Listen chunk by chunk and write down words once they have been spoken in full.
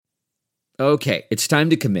Okay, it's time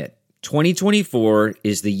to commit. 2024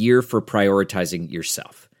 is the year for prioritizing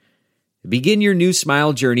yourself. Begin your new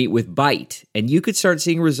smile journey with Byte, and you could start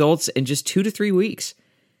seeing results in just 2 to 3 weeks.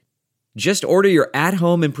 Just order your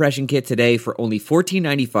at-home impression kit today for only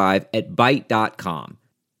 $14.95 at Byte.com.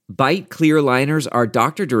 Byte clear liners are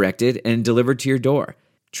doctor-directed and delivered to your door.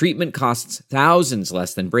 Treatment costs thousands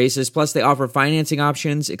less than braces, plus they offer financing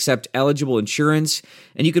options, accept eligible insurance,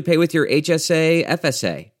 and you could pay with your HSA,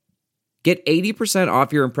 FSA. Get 80%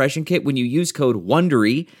 off your impression kit when you use code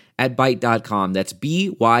WONDERY at Byte.com. That's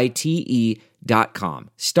BYTE.com.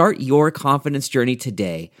 Start your confidence journey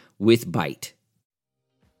today with Byte.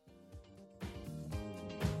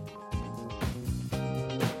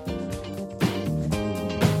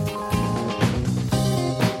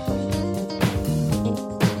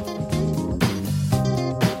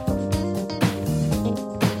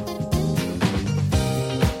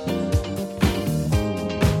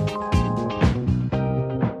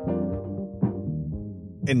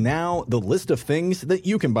 And now, the list of things that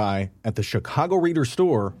you can buy at the Chicago Reader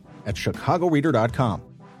store at chicagoreader.com.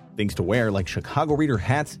 Things to wear like Chicago Reader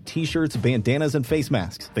hats, t-shirts, bandanas, and face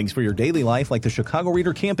masks. Things for your daily life like the Chicago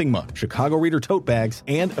Reader camping mug, Chicago Reader tote bags,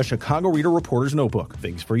 and a Chicago Reader reporter's notebook.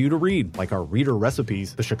 Things for you to read like our Reader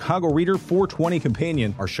recipes, the Chicago Reader 420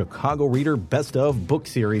 Companion, our Chicago Reader Best of book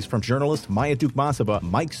series from journalists Maya Dukmasova,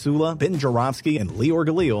 Mike Sula, Ben Jarofsky, and Lior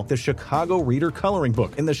Galil, the Chicago Reader coloring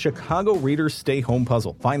book, and the Chicago Reader Stay Home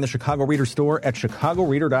puzzle. Find the Chicago Reader store at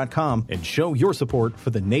chicagoreader.com and show your support for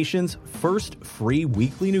the nation's first free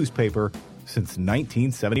weekly newspaper since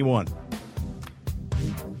 1971.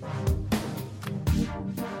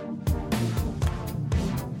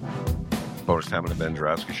 Bonus time on the Ben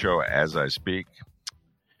Jarofsky Show as I speak.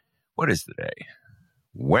 What is the day?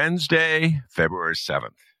 Wednesday, February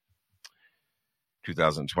 7th,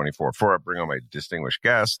 2024. Before I bring on my distinguished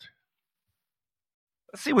guest,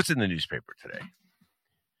 let's see what's in the newspaper today.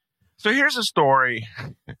 So here's a story.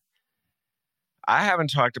 I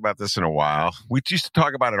haven't talked about this in a while. We used to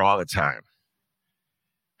talk about it all the time.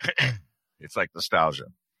 It's like nostalgia.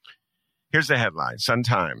 Here's the headline,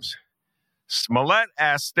 Sun-Times. Smollett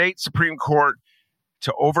asks state Supreme Court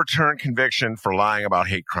to overturn conviction for lying about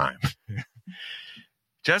hate crime.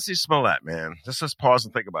 Jussie Smollett, man. Let's pause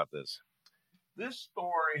and think about this. This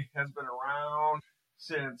story has been around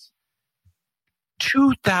since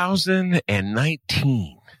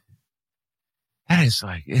 2019. That is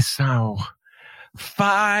like, it's now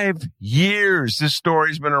 5 years this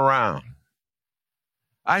story's been around.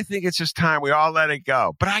 I think it's just time we all let it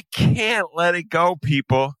go. But I can't let it go,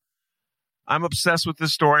 people. I'm obsessed with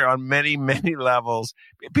this story on many, many levels.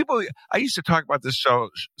 People, I used to talk about this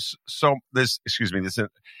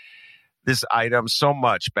this item so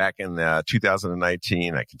much back in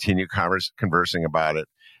 2019. I continue conversing about it,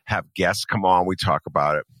 have guests come on, we talk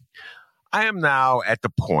about it. I am now at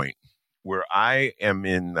the point where I am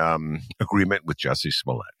in agreement with Jussie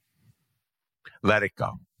Smollett. Let it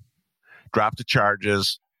go. Drop the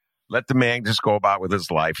charges. Let the man just go about with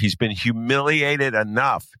his life. He's been humiliated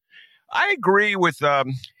enough. I agree with,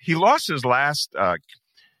 he lost his last,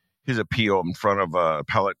 his appeal in front of a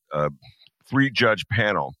appellate 3-judge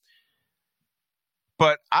panel.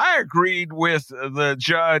 But I agreed with the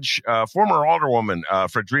judge, former alderwoman,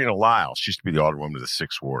 Fredrina Lyle. She used to be the alderwoman of the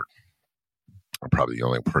 6th Ward. I'm probably the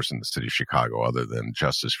only person in the city of Chicago other than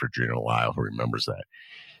Justice Fredrina Lyle who remembers that.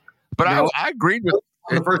 But no, I agreed with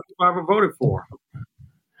the first two I ever voted for.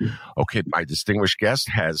 Okay, my distinguished guest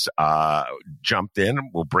has jumped in.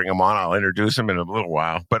 We'll bring him on. I'll introduce him in a little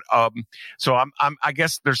while. But so I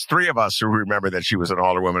guess there's 3 of us who remember that she was an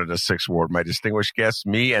alderwoman in the 6th Ward. My distinguished guest,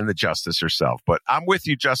 me, and the justice herself. But I'm with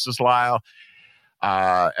you, Justice Lyle.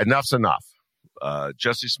 Enough's enough.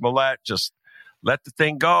 Jussie Smollett, just let the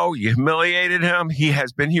thing go. You humiliated him. He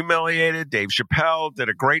has been humiliated. Dave Chappelle did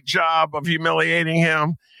a great job of humiliating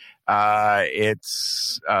him.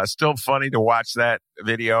 It's still funny to watch that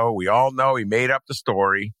video. We all know he made up the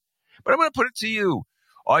story. But I'm going to put it to you,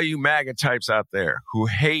 all you MAGA types out there who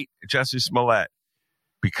hate Jussie Smollett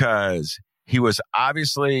because he was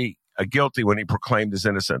obviously guilty when he proclaimed his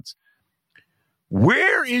innocence.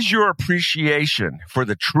 Where is your appreciation for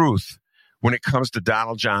the truth when it comes to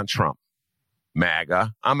Donald John Trump?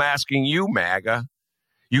 MAGA. I'm asking you, MAGA.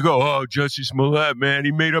 You go, oh, Jussie Smollett, man,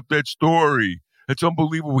 he made up that story. It's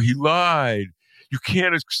unbelievable. He lied. You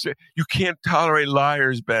can't tolerate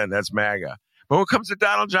liars, Ben. That's MAGA. But when it comes to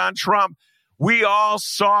Donald John Trump, we all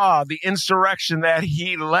saw the insurrection that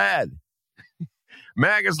he led.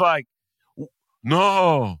 MAGA's like,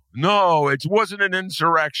 no, it wasn't an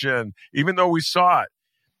insurrection, even though we saw it.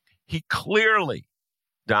 He clearly,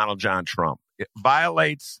 Donald John Trump,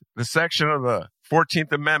 violates the section of the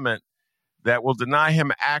 14th Amendment that will deny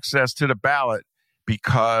him access to the ballot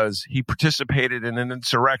because he participated in an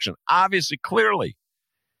insurrection. Obviously, clearly,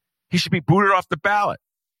 he should be booted off the ballot.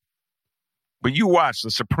 But you watch,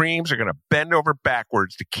 the Supremes are going to bend over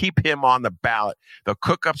backwards to keep him on the ballot. They'll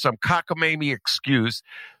cook up some cockamamie excuse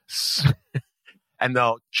and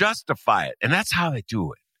they'll justify it. And that's how they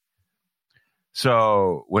do it.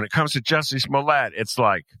 So when it comes to Justice Smollett, it's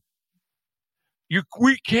like,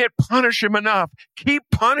 we can't punish him enough. Keep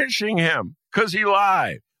punishing him because he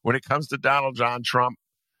lied. When it comes to Donald John Trump,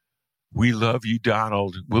 we love you,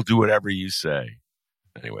 Donald. We'll do whatever you say.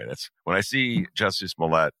 Anyway, that's when I see Justice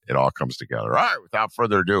Smollett, it all comes together. All right, without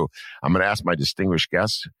further ado, I'm going to ask my distinguished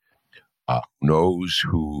guest, who knows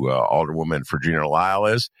who Alderwoman Virginia Lyle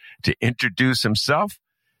is, to introduce himself.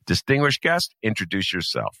 Distinguished guest, introduce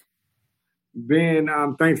yourself. Ben,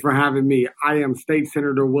 thanks for having me. I am State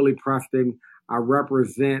Senator Willie Preston. I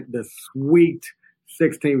represent the sweet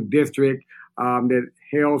 16th District that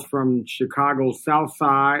hails from Chicago's South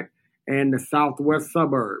Side and the Southwest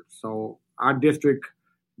suburbs. So our district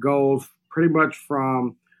goes pretty much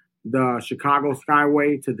from the Chicago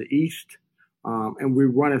Skyway to the east, and we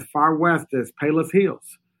run as far west as Palos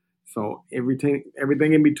Hills. So everything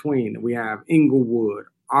in between. We have Inglewood,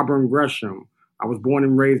 Auburn Gresham. I was born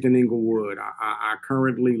and raised in Inglewood. I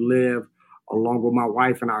currently live along with my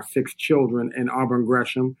wife and our 6 children in Auburn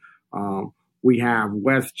Gresham. We have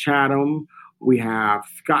West Chatham. We have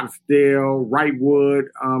Scottsdale, Wrightwood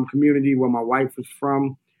community where my wife is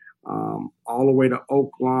from, all the way to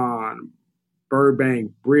Oak Lawn,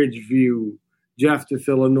 Burbank, Bridgeview, Justice,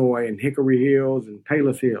 Illinois, and Hickory Hills and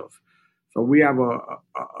Palos Hills. So we have a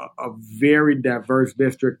very diverse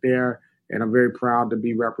district there, and I'm very proud to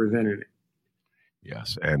be representing it.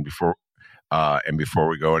 Yes, and before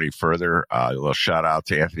we go any further, a little shout out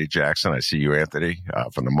to Anthony Jackson. I see you, Anthony.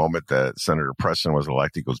 From the moment that Senator Preston was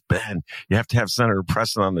elected, he goes, Ben, you have to have Senator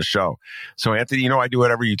Preston on the show. So, Anthony, I do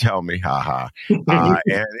whatever you tell me. Ha ha.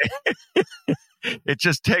 And it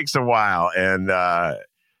just takes a while. And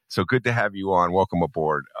so good to have you on. Welcome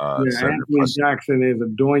aboard. Senator Anthony Preston. Jackson is a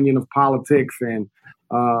doyen of politics and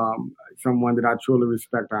someone that I truly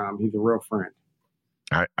respect. He's a real friend.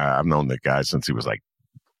 I've known the guy since he was like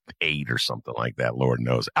 8 or something like that. Lord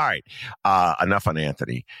knows. All right. Enough on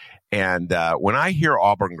Anthony. And when I hear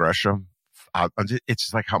Auburn Gresham, it's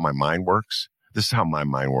just like how my mind works. This is how my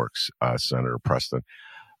mind works, Senator Preston.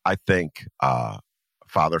 I think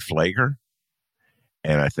Father Pfleger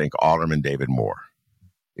and I think Alderman David Moore.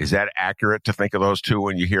 Is that accurate to think of those two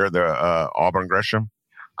when you hear the Auburn Gresham?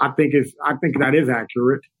 I think that is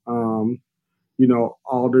accurate.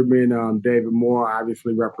 Alderman David Moore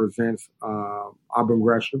obviously represents Auburn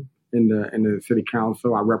Gresham in the city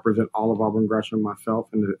council. I represent all of Auburn Gresham myself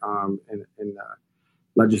in the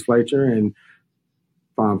legislature, and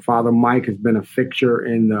Father Mike has been a fixture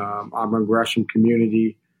in the Auburn Gresham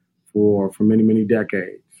community for many, many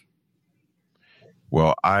decades.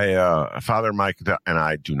 Well, Father Mike and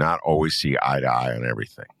I do not always see eye to eye on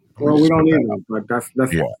everything. Well, we don't either, but that's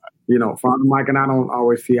yeah. Father Mike and I don't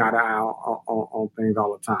always see eye to eye on things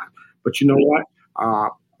all the time. But you know what?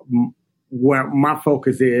 Where my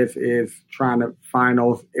focus is trying to find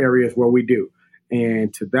those areas where we do.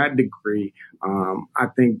 And to that degree, I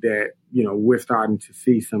think that, we're starting to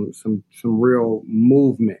see some real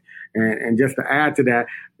movement. And just to add to that,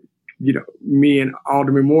 me and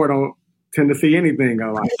Alderman Moore don't tend to see anything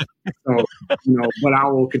alike. So, but I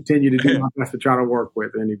will continue to do my best to try to work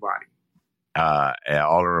with anybody.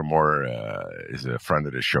 Alderman Moore is a friend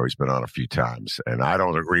of the show. He's been on a few times, and I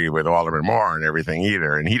don't agree with Alderman Moore on everything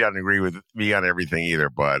either, and he doesn't agree with me on everything either,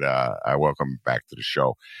 but I welcome him back to the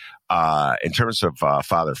show. In terms of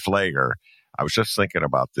Father Pfleger, I was just thinking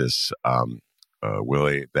about this,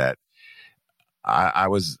 Willie, that I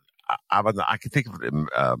could think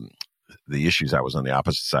of the issues. I was on the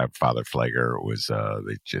opposite side of Father Pfleger. Was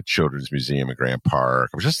the Children's Museum in Grant Park.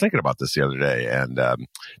 I was just thinking about this the other day, and the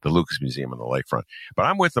Lucas Museum on the lakefront. But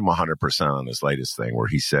I'm with him 100% on this latest thing where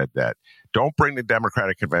he said that don't bring the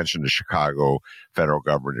Democratic Convention to Chicago federal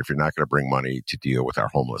government if you're not going to bring money to deal with our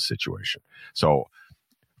homeless situation. So,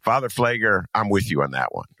 Father Pfleger, I'm with you on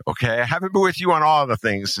that one. Okay, I haven't been with you on all of the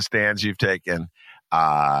things, the stands you've taken,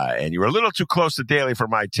 and you were a little too close to Daley for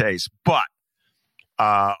my taste, but.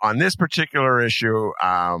 On this particular issue,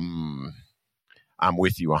 I'm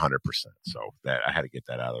with you 100%. So that I had to get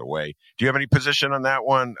that out of the way. Do you have any position on that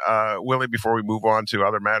one, Willie, before we move on to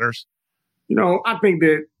other matters? I think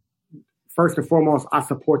that first and foremost, I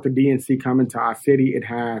support the DNC coming to our city. It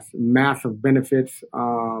has massive benefits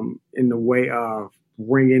in the way of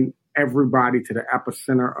bringing everybody to the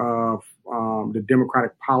epicenter of the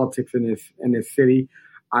democratic politics in this city.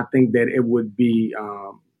 I think that it would be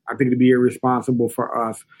it'd be irresponsible for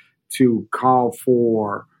us to call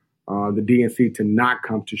for the DNC to not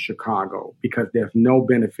come to Chicago because there's no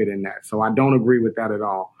benefit in that. So I don't agree with that at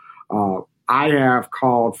all. I have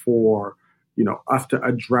called for, us to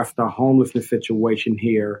address the homelessness situation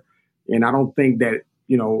here. And I don't think that,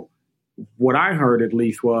 what I heard at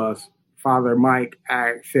least was Father Mike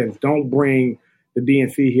says, don't bring the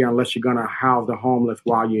DNC here unless you're going to house the homeless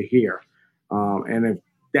while you're here. And if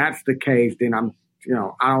that's the case, then I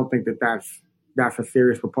don't think that that's a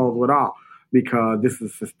serious proposal at all, because this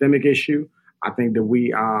is a systemic issue. I think that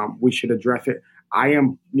we should address it. I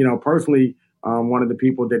am, personally, one of the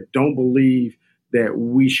people that don't believe that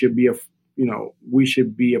we should be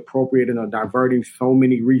appropriating or diverting so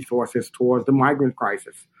many resources towards the migrant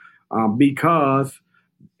crisis, because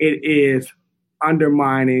it is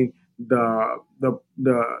undermining the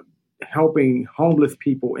helping homeless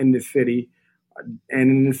people in the city and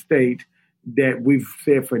in the state that we've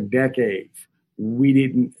said for decades we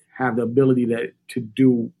didn't have the ability to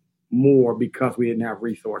do more because we didn't have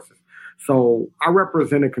resources. So I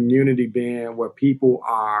represent a community, Ben, where people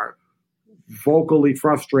are vocally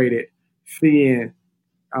frustrated seeing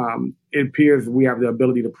it appears we have the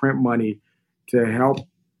ability to print money to help,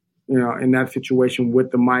 in that situation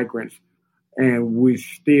with the migrants, and we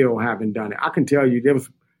still haven't done it. I can tell you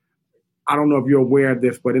I don't know if you're aware of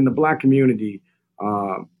this, but in the Black community,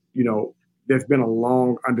 there's been a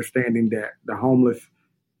long understanding that the homeless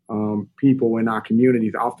people in our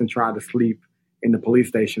communities often try to sleep in the police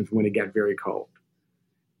stations when it got very cold.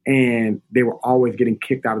 And they were always getting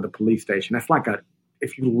kicked out of the police station. That's like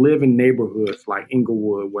if you live in neighborhoods like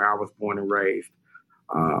Inglewood, where I was born and raised,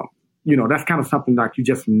 that's kind of something like you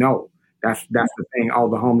just know. That's the thing. All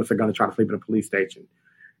the homeless are going to try to sleep in a police station.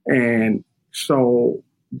 And so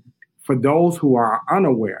for those who are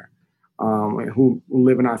unaware, who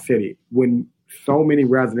live in our city, when so many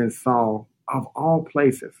residents saw, of all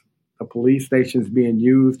places, the police stations being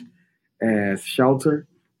used as shelter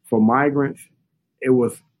for migrants, it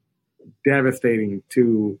was devastating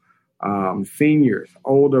to seniors,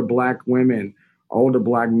 older Black women, older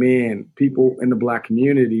Black men, people in the Black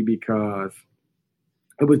community, because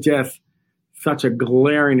it was just such a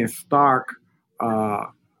glaring and stark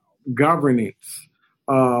governance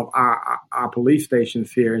of our police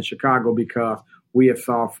stations here in Chicago, because we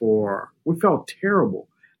felt terrible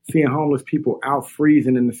seeing homeless people out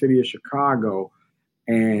freezing in the city of Chicago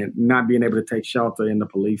and not being able to take shelter in the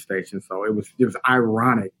police station. So it was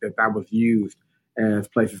ironic that was used as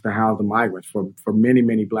places to house the migrants for many,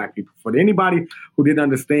 many Black people. For anybody who didn't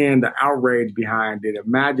understand the outrage behind it,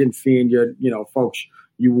 imagine seeing your, folks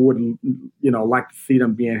you wouldn't, like to see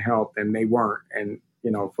them being helped and they weren't. And,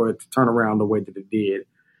 for it to turn around the way that it did,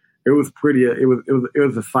 it was it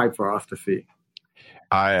was a sight for us to see.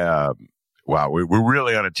 Wow, we're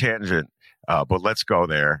really on a tangent, but let's go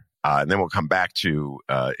there. And then we'll come back to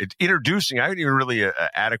introducing. I haven't even really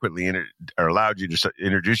adequately allowed you to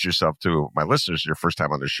introduce yourself to my listeners your first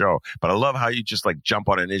time on the show. But I love how you just jump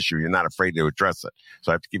on an issue. You're not afraid to address it.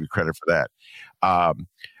 So I have to give you credit for that.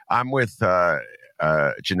 I'm with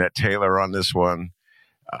Jeanette Taylor on this one.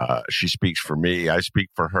 She speaks for me. I speak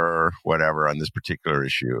for her, whatever, on this particular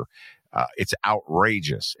issue. It's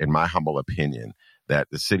outrageous, in my humble opinion, that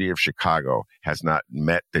the city of Chicago has not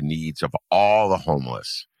met the needs of all the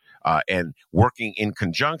homeless. And working in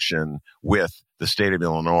conjunction with the state of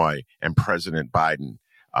Illinois and President Biden,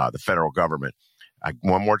 the federal government.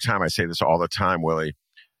 One more time, I say this all the time, Willie.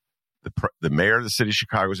 The mayor of the city of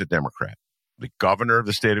Chicago is a Democrat. The governor of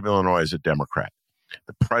the state of Illinois is a Democrat.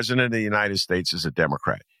 The president of the United States is a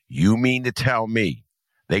Democrat. You mean to tell me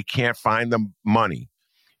they can't find the money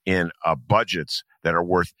in budgets that are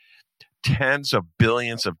worth tens of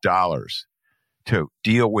billions of dollars to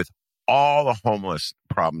deal with all the homeless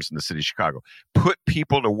problems in the city of Chicago? Put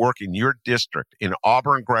people to work in your district, in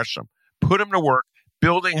Auburn, Gresham. Put them to work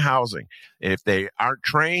building housing. And if they aren't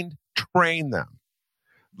trained, train them.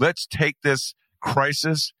 Let's take this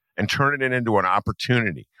crisis and turn it into an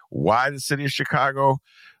opportunity. Why the city of Chicago,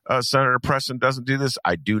 Senator Preston, doesn't do this,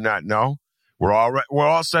 I do not know. We're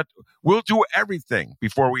all set. We'll do everything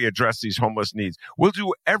before we address these homeless needs. We'll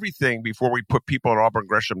do everything before we put people in Auburn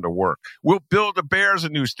Gresham to work. We'll build the Bears a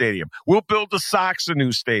new stadium. We'll build the Sox a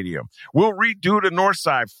new stadium. We'll redo the North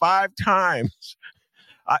Side 5 times.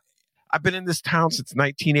 I've been in this town since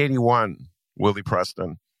 1981, Willie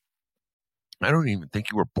Preston. I don't even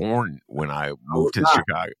think you were born when I moved to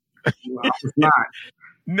Chicago. No, I was not.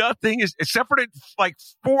 Nothing is, except for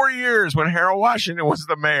 4 years when Harold Washington was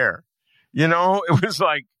the mayor. It was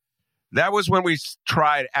That was when we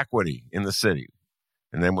tried equity in the city.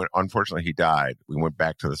 And then when, unfortunately, he died, we went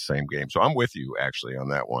back to the same game. So I'm with you, actually, on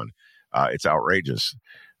that one. It's outrageous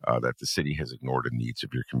that the city has ignored the needs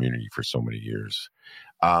of your community for so many years.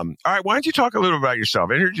 All right, why don't you talk a little about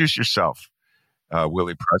yourself? Introduce yourself,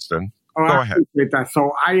 Willie Preston. Oh, Go I ahead. appreciate that.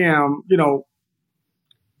 So I am,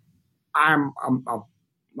 I'm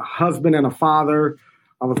a husband and a father.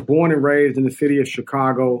 I was born and raised in the city of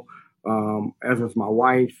Chicago, as was my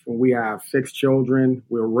wife. And we have 6 children.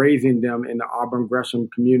 We're raising them in the Auburn Gresham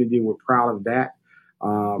community. We're proud of that.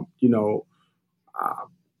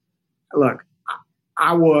 Look,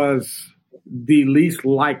 I was the least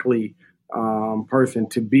likely person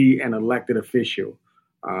to be an elected official,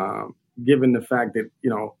 given the fact that,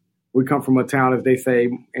 we come from a town, as they say,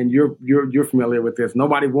 and you're familiar with this.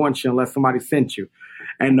 Nobody wants you unless somebody sent you.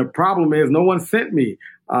 And the problem is no one sent me,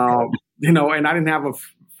 and I didn't have a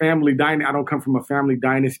family dynasty. I don't come from a family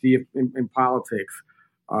dynasty in politics.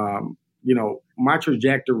 My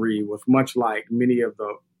trajectory was much like many of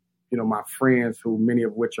the, my friends who many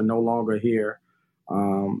of which are no longer here.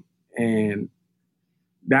 And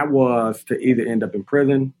that was to either end up in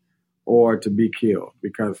prison or to be killed,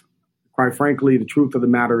 because quite frankly, the truth of the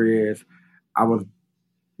matter is I was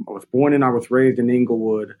born and I was raised in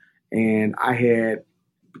Inglewood, and I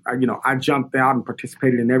jumped out and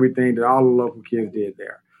participated in everything that all the local kids did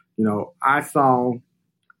there. I saw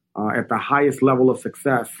at the highest level of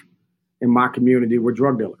success in my community were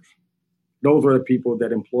drug dealers. Those are the people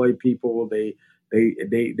that employ people.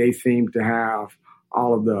 They seem to have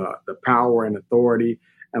all of the power and authority.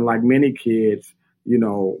 And like many kids,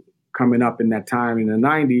 coming up in that time in the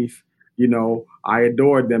 90s, I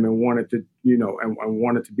adored them and wanted to, and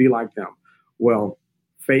wanted to be like them. Well,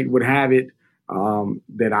 fate would have it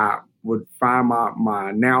that I would find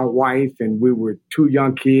my now wife, and we were 2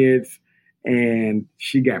 young kids, and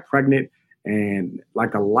she got pregnant, and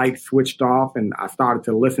like a light switched off, and I started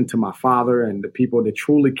to listen to my father and the people that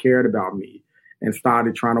truly cared about me, and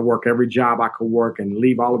started trying to work every job I could work and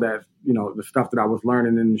leave all of that, the stuff that I was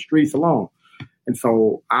learning in the streets alone. And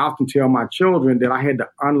so I often tell my children that I had to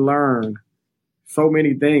unlearn so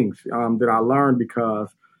many things that I learned because,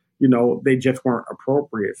 they just weren't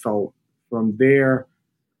appropriate. So from there,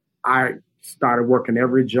 I started working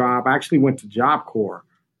every job. I actually went to Job Corps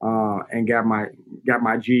and got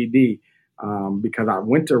my GED because I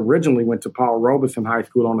originally went to Paul Robeson High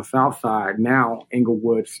School on the South Side, now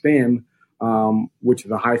Inglewood STEM, which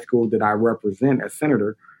is a high school that I represent as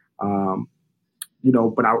senator.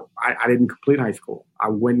 But I didn't complete high school. I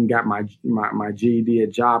went and got my GED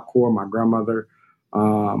at Job Corps. My grandmother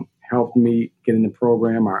helped me get in the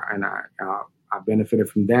program, and I benefited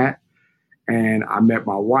from that. And I met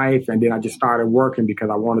my wife, and then I just started working because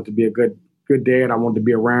I wanted to be a good dad. I wanted to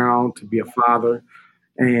be around, to be a father,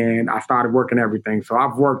 and I started working everything. So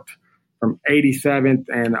I've worked from 87th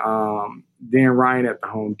and Dan Ryan at the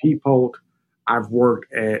Home Depot. I've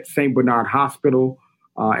worked at St. Bernard Hospital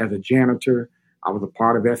as a janitor. I was a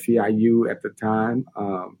part of SEIU at the time.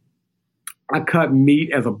 I cut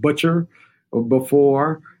meat as a butcher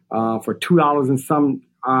before for $2 and some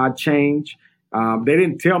change. They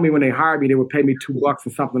didn't tell me when they hired me they would pay me $2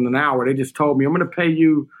 and something an hour. They just told me, I'm going to pay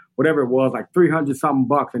you whatever it was, like 300 something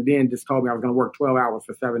bucks, and then just told me I was going to work 12 hours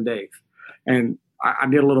for 7 days. And I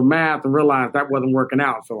did a little math and realized that wasn't working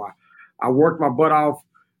out. So I worked my butt off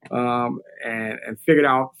and figured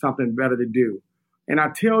out something better to do. And I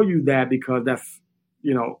tell you that because that's,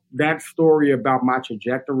 that story about my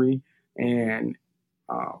trajectory and,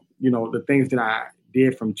 the things that I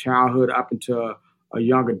did from childhood up into a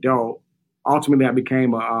young adult. Ultimately, I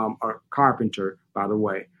became a carpenter, by the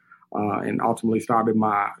way, and ultimately started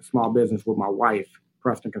my small business with my wife,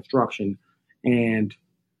 Preston Construction. And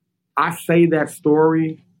I say that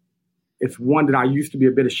story, it's one that I used to be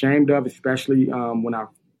a bit ashamed of, especially when I,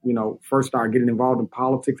 first started getting involved in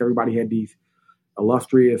politics. Everybody had these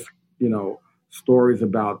illustrious, stories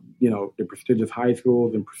about, the prestigious high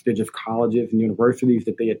schools and prestigious colleges and universities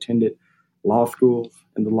that they attended, law schools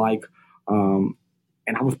and the like.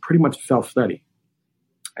 And I was pretty much self-study.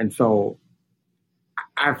 And so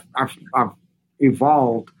I've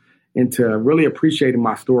evolved into really appreciating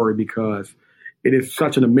my story because it is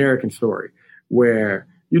such an American story where,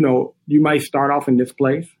 you might start off in this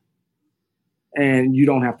place and you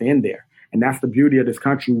don't have to end there. And that's the beauty of this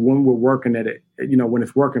country when we're working at it, when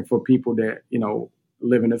it's working for people that,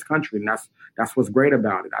 live in this country. And that's what's great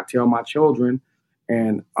about it. I tell my children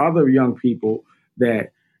and other young people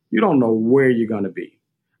that you don't know where you're going to be.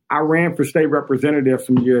 I ran for state representative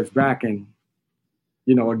some years back, and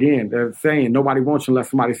Again, they're saying nobody wants you unless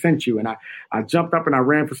somebody sent you. And I jumped up and I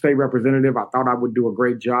ran for state representative. I thought I would do a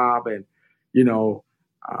great job. And,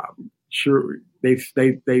 sure, they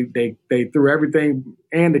threw everything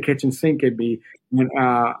and the kitchen sink at me. And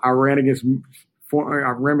I ran against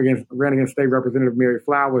State Representative Mary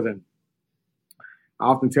Flowers. And I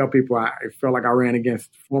often tell people I felt like I ran against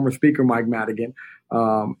former Speaker Mike Madigan.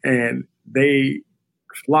 And they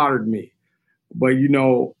slaughtered me. But,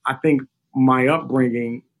 I think my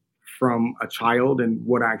upbringing from a child and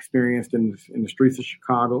what I experienced in the streets of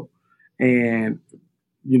Chicago and,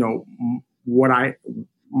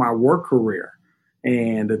 my work career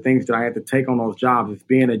and the things that I had to take on those jobs as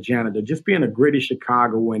being a janitor, just being a gritty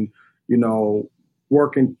Chicagoan,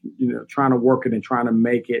 working, trying to work it and trying to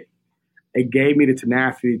make it. It gave me the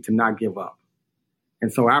tenacity to not give up.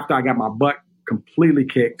 And so after I got my butt completely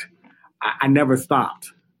kicked, I never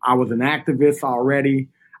stopped. I was an activist already.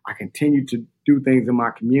 I continued to do things in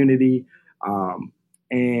my community.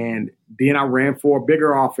 And then I ran for a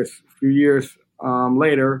bigger office a few years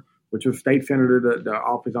later, which was state senator, the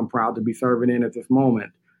office I'm proud to be serving in at this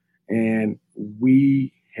moment. And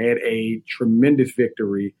we had a tremendous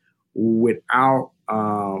victory without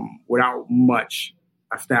much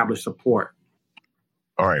established support.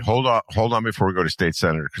 All right, hold on before we go to state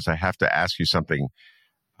senator, because I have to ask you something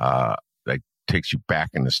that takes you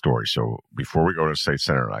back in the story. So before we go to state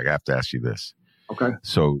senator, I have to ask you this. Okay.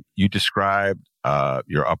 So you described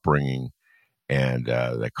your upbringing, and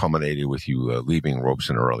that culminated with you leaving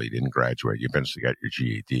Robeson early, didn't graduate. You eventually got your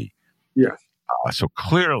GED. Yes. So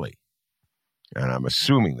clearly, and I'm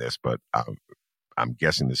assuming this, but I'm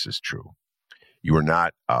guessing this is true, you were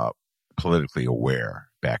not politically aware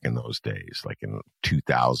back in those days, like in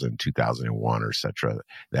 2000, 2001, or et cetera,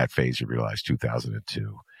 that phase you realized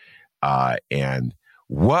 2002. And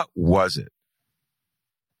what was it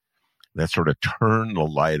that sort of turned the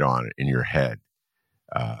light on in your head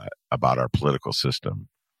about our political system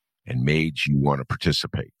and made you want to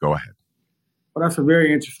participate? Go ahead. Well, that's a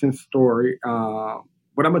very interesting story. But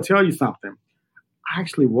I'm going to tell you something. I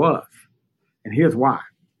actually was. And here's why.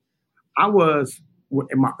 I was,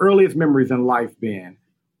 in my earliest memories in life, Ben,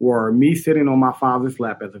 were me sitting on my father's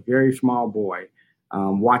lap as a very small boy,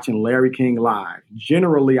 watching Larry King live.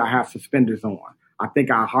 Generally, I have suspenders on. I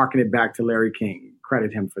think I hearken it back to Larry King.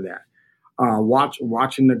 Credit him for that.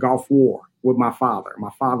 Watching the Gulf War with my father.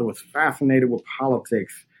 My father was fascinated with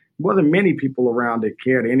politics. There wasn't many people around that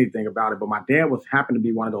cared anything about it, but my dad happened to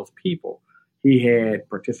be one of those people. He had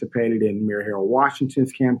participated in Mayor Harold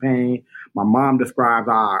Washington's campaign. My mom describes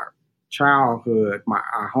our childhood,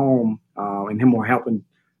 our home, and him helping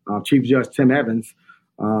Chief Judge Tim Evans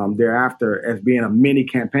thereafter as being a mini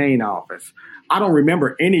campaign office. I don't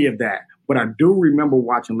remember any of that, but I do remember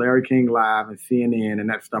watching Larry King live and CNN and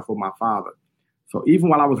that stuff with my father. So even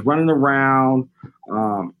while I was running around,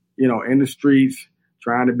 in the streets,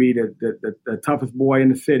 trying to be the toughest boy in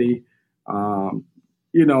the city, I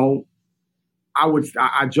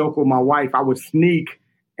joke with my wife, I would sneak,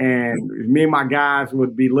 and me and my guys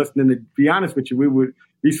would be listening to be honest with you, we would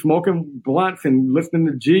be smoking blunts and listening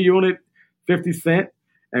to G Unit, 50 Cent.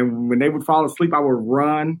 And when they would fall asleep, I would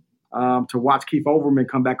run to watch Keith Olbermann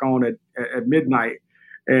come back on at midnight.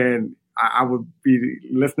 And I would be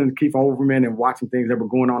listening to Keith Olbermann and watching things that were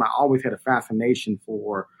going on. I always had a fascination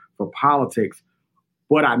for politics,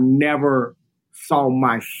 but I never saw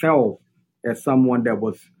myself as someone that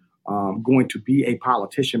was going to be a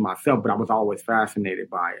politician myself, but I was always fascinated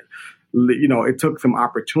by it. It took some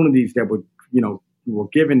opportunities that were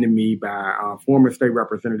given to me by former state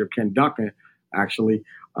representative Ken Duncan, actually,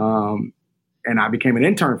 and I became an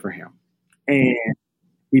intern for him. And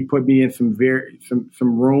he put me in some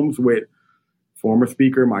rooms with former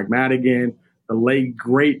Speaker Mike Madigan, the late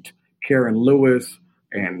great Karen Lewis,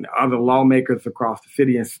 and other lawmakers across the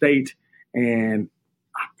city and state. And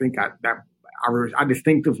I think I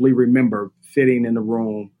distinctively remember sitting in the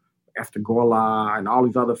room, Esther Gorla and all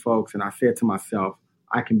these other folks, and I said to myself,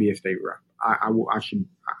 I can be a state rep. I'm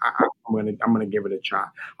going to give it a try.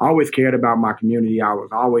 I always cared about my community. I was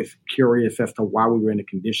always curious as to why we were in the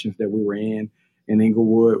conditions that we were in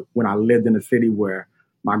Inglewood, when I lived in a city where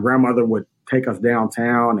my grandmother would take us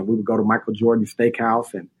downtown and we would go to Michael Jordan's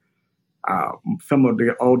Steakhouse. And some of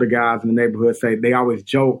the older guys in the neighborhood say they always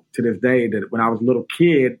joke to this day that when I was a little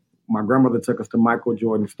kid, my grandmother took us to Michael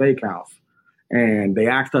Jordan's Steakhouse. And they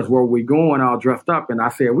asked us where we going, all dressed up. And I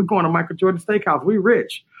said, we're going to Michael Jordan's Steakhouse. We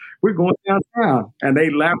rich. We're going downtown. And they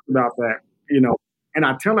laughed about that, And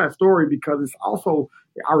I tell that story because it's also,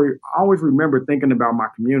 I always remember thinking about my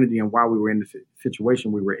community and why we were in the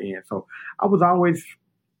situation we were in. So I was always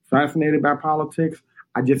fascinated by politics.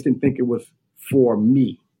 I just didn't think it was for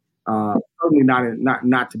me. Certainly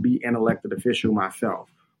not to be an elected official myself,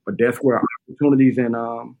 but that's where opportunities and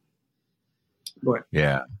but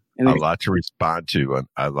yeah, and a lot to respond to.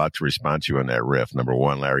 A lot to respond to on that riff. Number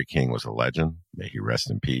one, Larry King was a legend. May he rest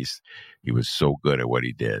in peace. He was so good at what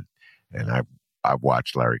he did, and I've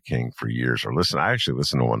watched Larry King for years. I actually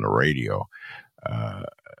listened to him on the radio,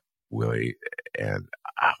 Willie, and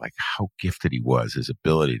I like how gifted he was. His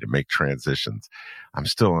ability to make transitions. I'm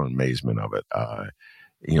still in amazement of it.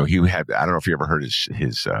 He had, I don't know if you ever heard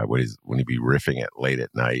his when he'd be riffing it late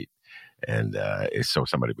at night, and so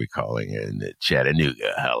somebody would be calling in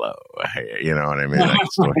Chattanooga, hello. You know what I mean?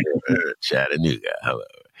 Chattanooga,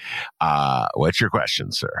 hello. What's your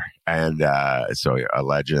question, sir? And so a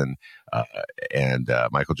legend, and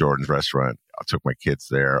Michael Jordan's restaurant. I took my kids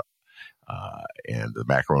there, and the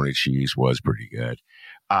macaroni cheese was pretty good.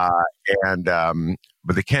 But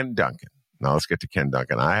the Ken Duncan. Now let's get to Ken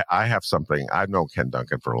Duncan. I have something. I've known Ken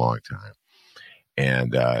Duncan for a long time.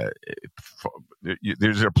 And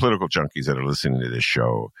there's political junkies that are listening to this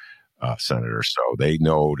show, Senator. So they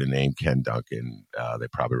know the name Ken Duncan. They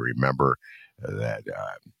probably remember that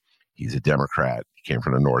he's a Democrat. He came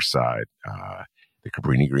from the North Side, the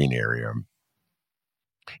Cabrini Green area.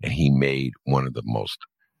 And he made one of the most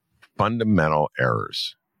fundamental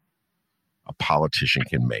errors a politician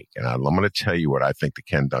can make. And I'm going to tell you what I think the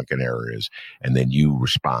Ken Duncan error is, and then you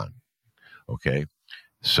respond. Okay?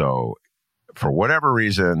 So for whatever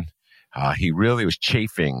reason, he really was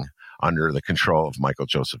chafing under the control of Michael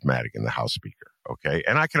Joseph Madigan, the House Speaker. Okay?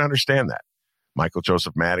 And I can understand that. Michael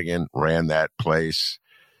Joseph Madigan ran that place.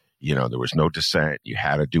 There was no dissent. You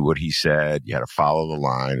had to do what he said. You had to follow the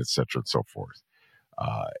line, et cetera, and so forth.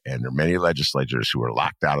 And there are many legislators who were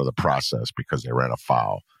locked out of the process because they ran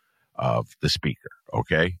afoul of the speaker,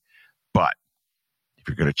 okay? But if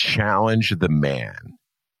you're going to challenge the man,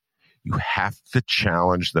 you have to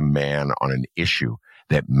challenge the man on an issue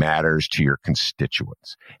that matters to your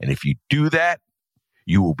constituents. And if you do that,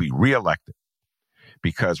 you will be reelected.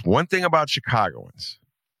 Because one thing about Chicagoans,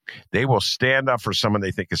 they will stand up for someone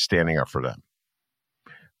they think is standing up for them.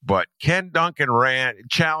 But Ken Duncan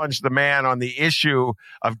challenged the man on the issue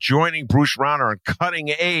of joining Bruce Rauner and cutting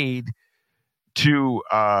aid to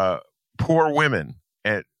poor women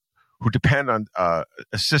who depend on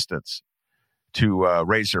assistance to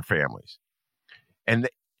raise their families. And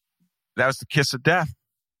that was the kiss of death.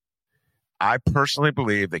 I personally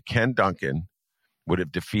believe that Ken Duncan would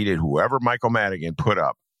have defeated whoever Michael Madigan put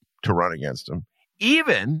up to run against him,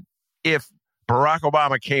 even if Barack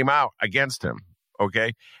Obama came out against him.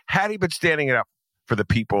 Okay, had he been standing up for the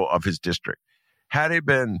people of his district, had it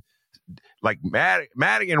been like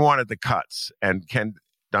Madigan wanted the cuts, and Ken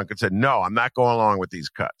Duncan said, "No, I'm not going along with these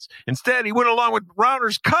cuts." Instead, he went along with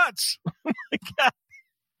Rauner's cuts.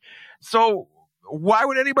 So why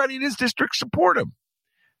would anybody in his district support him?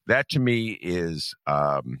 That to me is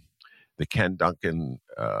the Ken Duncan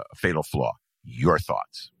fatal flaw. Your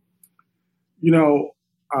thoughts?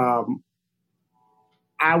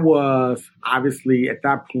 I was obviously at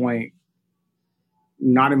that point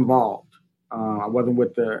not involved. I wasn't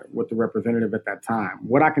with the representative at that time.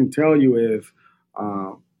 What I can tell you is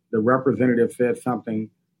the representative said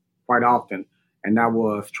something quite often, and that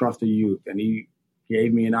was trust the youth. And he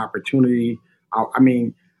gave me an opportunity.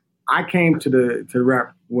 I came to the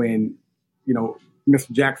rep when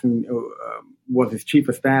Mr. Jackson was his chief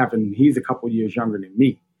of staff, and he's a couple years younger than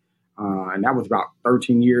me. And that was about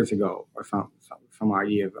 13 years ago or some odd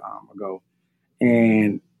years ago.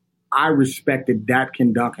 And I respected that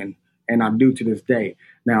Ken Duncan, and I do to this day.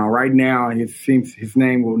 Now, right now, it seems his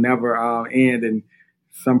name will never end in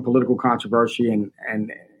some political controversy.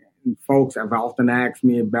 And folks have often asked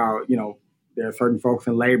me about, there are certain folks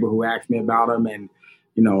in labor who ask me about him, and,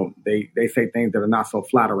 they say things that are not so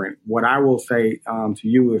flattering. What I will say to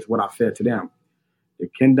you is what I said to them. The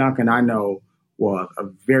Ken Duncan I know was a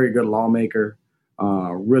very good lawmaker,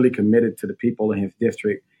 really committed to the people in his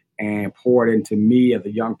district, and poured into me as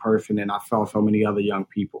a young person. And I saw so many other young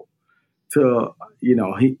people that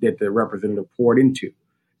the representative poured into.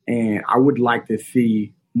 And I would like to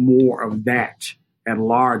see more of that at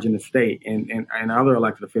large in the state and other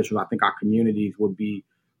elected officials. I think our communities would be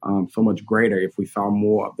so much greater if we saw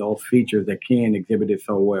more of those features that Ken exhibited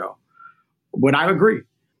so well. But I agree.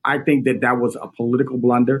 I think that was a political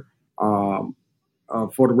blunder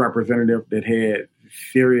for the representative that had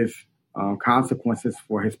serious consequences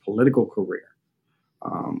for his political career.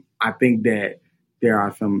 I think that there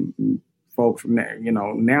are some folks,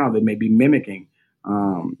 now that may be mimicking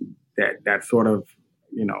that sort of,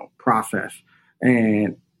 process.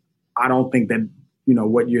 And I don't think that,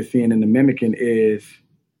 what you're seeing in the mimicking is,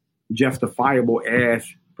 justifiable as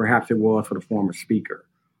perhaps it was for the former speaker.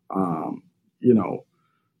 You know,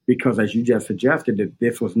 because as you just suggested, that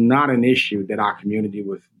this was not an issue that our community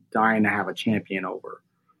was dying to have a champion over.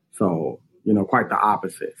 So, you know, quite the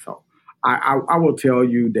opposite. So I will tell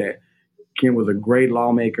you that Ken was a great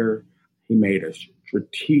lawmaker. He made a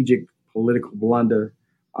strategic political blunder.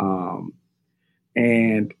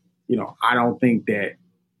 And, you know, I don't think that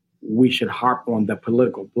we should harp on the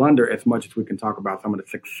political blunder as much as we can talk about some of the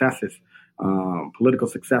successes, political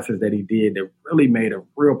successes that he did that really made a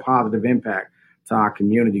real positive impact to our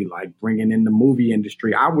community, like bringing in the movie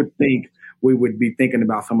industry. I would think we would be thinking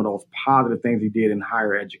about some of those positive things he did in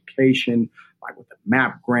higher education, like with the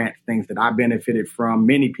MAP grant, things that I benefited from,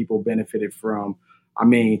 many people benefited from. I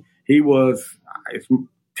mean, he was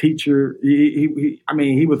teacher.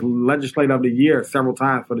 He was legislator of the year several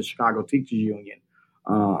times for the Chicago Teachers Union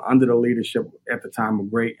under the leadership at the time of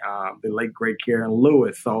the late great Karen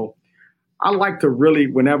Lewis. So I like to really,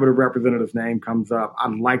 whenever the representative's name comes up,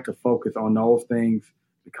 I'd like to focus on those things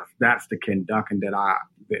because that's the Ken Duncan that I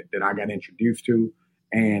got introduced to,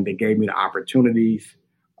 and it gave me the opportunities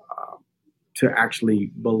to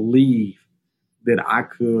actually believe that I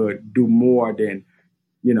could do more than,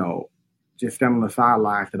 you know, just stand on the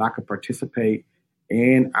sidelines, that I could participate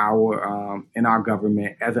in our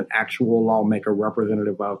government as an actual lawmaker,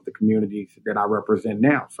 representative of the communities that I represent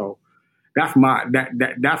now. So that's my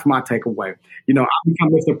takeaway. You know, I become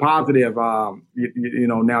Mr. Positive, you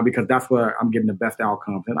know, now because that's where I'm getting the best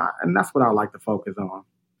outcomes, and that's what I like to focus on.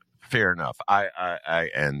 Fair enough.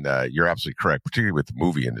 And you're absolutely correct, particularly with the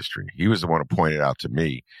movie industry. He was the one who pointed out to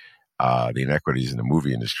me the inequities in the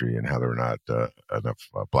movie industry and how there were not enough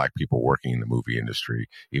black people working in the movie industry,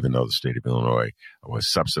 even though the state of Illinois was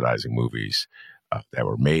subsidizing movies that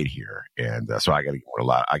were made here. And so I got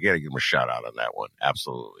to give him a shout out on that one.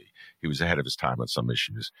 Absolutely. He was ahead of his time on some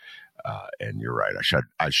issues. And you're right.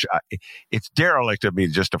 It's derelict of me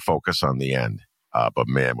just to focus on the end. But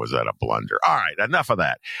man, was that a blunder. All right, enough of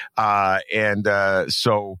that.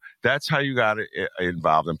 So that's how you got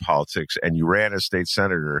involved in politics, and you ran as state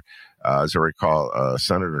senator, as I recall,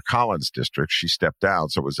 Senator Collins' district. She stepped down,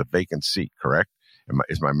 so it was a vacant seat, correct?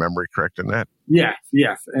 Is my memory correct in that? Yes.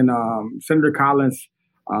 And Senator Collins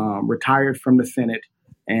retired from the Senate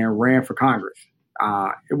and ran for Congress.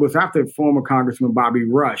 It was after former Congressman Bobby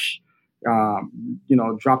Rush,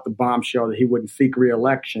 dropped the bombshell that he wouldn't seek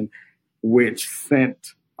re-election, which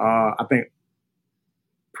sent, I think,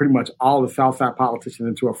 pretty much all the Southside politicians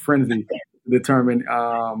into a frenzy to determine,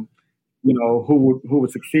 who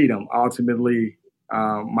would succeed him. Ultimately,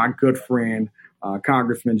 my good friend,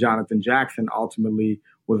 Congressman Jonathan Jackson, ultimately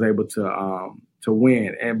was able to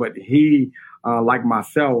win. But he, like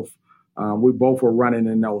myself, we both were running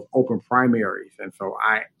in those open primaries, and so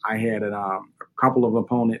I had a couple of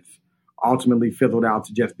opponents. Ultimately, fizzled out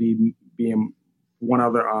to just being one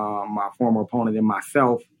other, my former opponent and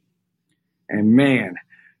myself. And man,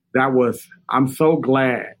 I'm so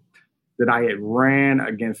glad that I had ran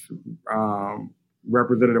against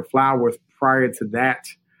Representative Flowers prior to that,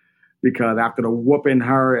 because after the whooping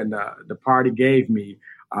her and the party gave me,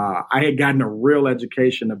 I had gotten a real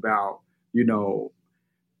education about,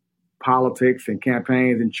 politics and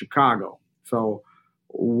campaigns in Chicago. So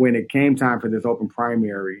when it came time for this open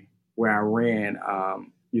primary where I ran,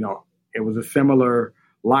 it was a similar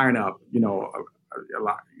lineup,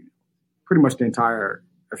 pretty much the entire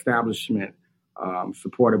establishment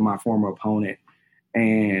supported my former opponent,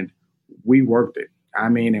 and we worked it.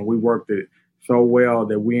 And we worked it so well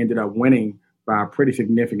that we ended up winning by a pretty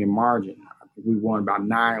significant margin. I think we won by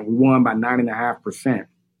 9.5%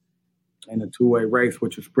 in a two-way race,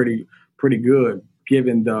 which was pretty good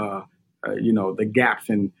given the gaps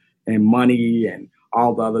in money and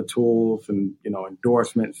all the other tools and,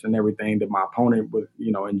 endorsements and everything that my opponent would,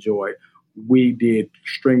 enjoy. We did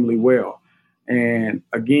extremely well. And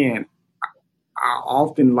again, I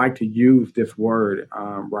often like to use this word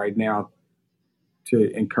right now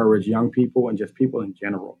to encourage young people and just people in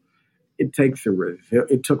general. It took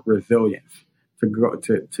resilience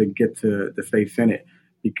to get to the state Senate,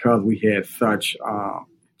 because we had such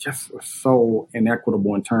just so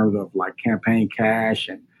inequitable in terms of like campaign cash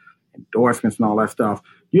and endorsements and all that stuff.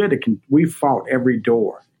 We fought every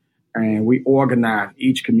door, and we organized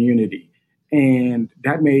each community, and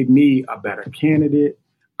that made me a better candidate.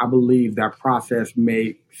 I believe that process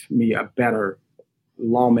makes me a better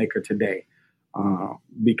lawmaker today,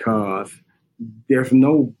 because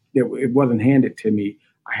it wasn't handed to me.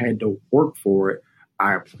 I had to work for it.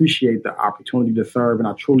 I appreciate the opportunity to serve, and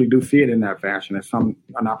I truly do see it in that fashion as an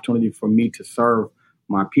opportunity for me to serve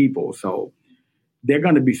my people. So there are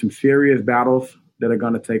going to be some serious battles that are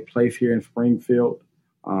going to take place here in Springfield.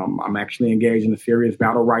 I'm actually engaged in a serious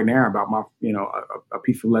battle right now about a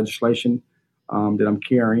piece of legislation that I'm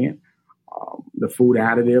carrying. The food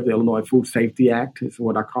additive, the Illinois Food Safety Act is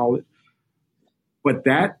what I call it. But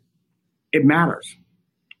it matters.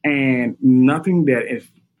 And nothing that is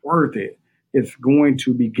worth it is going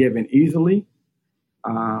to be given easily.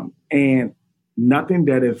 And nothing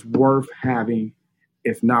that is worth having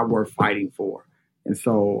is not worth fighting for. And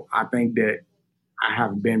so I think that I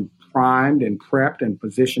have been primed and prepped and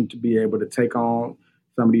positioned to be able to take on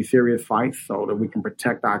some of these serious fights so that we can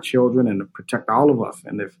protect our children and protect all of us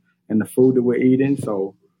and the food that we're eating.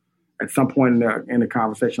 So at some point in the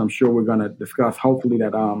conversation, I'm sure we're going to discuss, hopefully,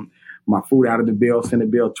 that my food additive bill, Senate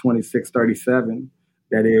Bill 2637,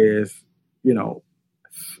 that is,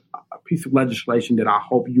 a piece of legislation that I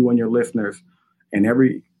hope you and your listeners and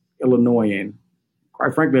every Illinoisan,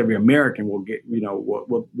 quite frankly, every American will get,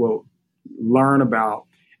 will learn about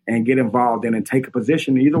and get involved in and take a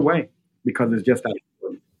position either way, because it's just that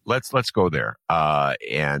important. Let's go there.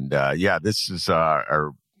 This is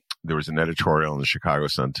there was an editorial in the Chicago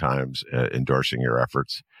Sun-Times endorsing your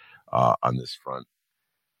efforts on this front.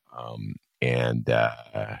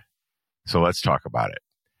 So let's talk about it.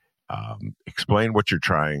 Explain what you're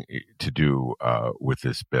trying to do with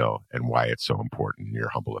this bill and why it's so important in your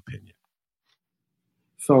humble opinion.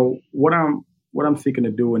 So what I'm seeking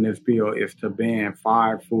to do in this bill is to ban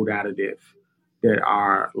 5 food additives that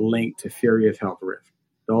are linked to serious health risks.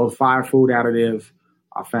 Those 5 food additives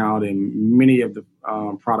are found in many of the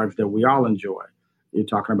products that we all enjoy. You're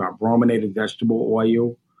talking about brominated vegetable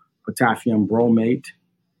oil, potassium bromate,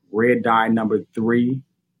 red dye number 3.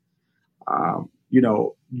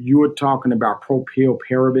 You're talking about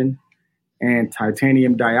propylparaben and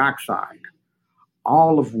titanium dioxide,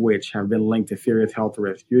 all of which have been linked to serious health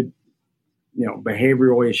risks.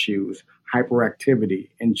 Behavioral issues, hyperactivity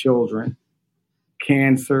in children,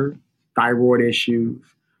 cancer, thyroid issues.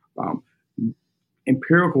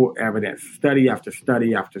 Empirical evidence, study after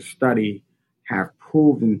study after study, have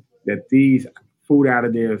proven that these food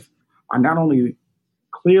additives are not only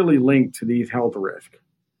clearly linked to these health risks,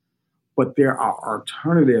 but there are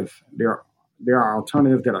alternatives. There are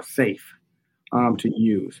alternatives that are safe to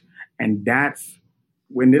use, and that's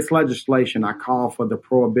when this legislation, I call for the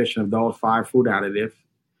prohibition of those 5 food additives,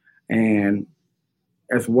 and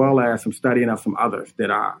as well as some studying of some others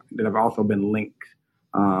that have also been linked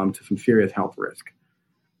to some serious health risk.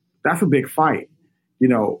 That's a big fight.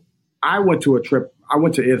 I went to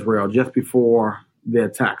Israel just before the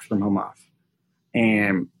attacks from Hamas.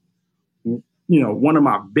 And, one of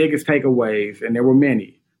my biggest takeaways, and there were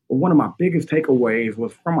many, but one of my biggest takeaways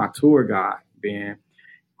was from my tour guide, Ben.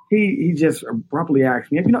 He just abruptly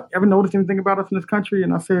asked me, have you ever noticed anything about us in this country?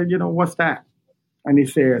 And I said, what's that? And he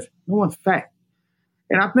says, no one's fat.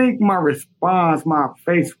 And I think my response, my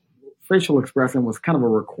facial expression was kind of a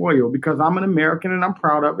recoil because I'm an American and I'm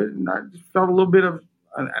proud of it. And I just felt a little bit of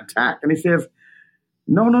an attack. And he says,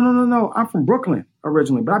 no. I'm from Brooklyn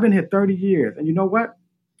originally, but I've been here 30 years. And you know what?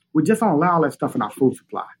 We just don't allow that stuff in our food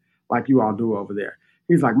supply like you all do over there.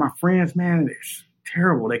 He's like, my friends, man, it's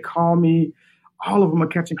terrible. They call me. All of them are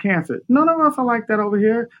catching cancer. None of us are like that over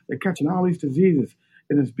here. They're catching all these diseases.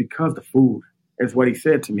 And it's because the food is what he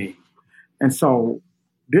said to me. And so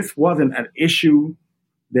this wasn't an issue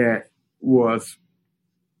that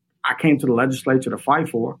I came to the legislature to fight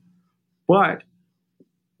for. But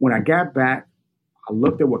when I got back, I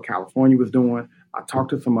looked at what California was doing. I talked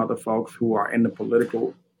to some other folks who are in the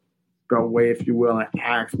political beltway, if you will, and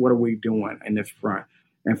asked, what are we doing in this front?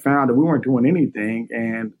 And found that we weren't doing anything.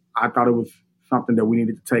 And I thought it was something that we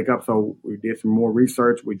needed to take up. So we did some more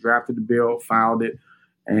research. We drafted the bill, filed it.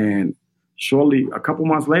 And shortly, a couple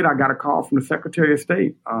months later, I got a call from the Secretary of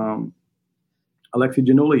State, Alexi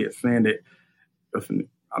Giannoulias, saying that it's an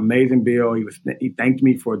amazing bill. He thanked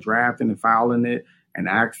me for drafting and filing it and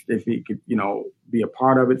asked if he could, be a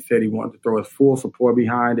part of it, said he wanted to throw his full support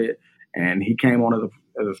behind it. And he came on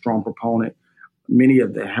as a strong proponent. Many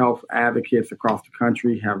of the health advocates across the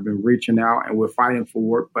country have been reaching out, and we're fighting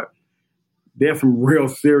for it. But there's some real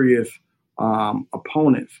serious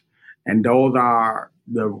opponents, and those are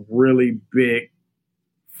the really big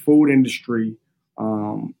food industry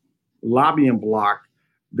lobbying block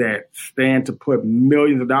that stand to put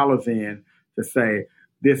millions of dollars in to say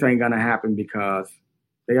this ain't going to happen because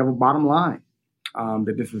they have a bottom line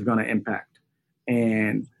that this is going to impact.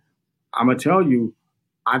 And I'm going to tell you,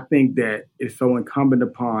 I think that it's so incumbent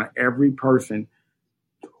upon every person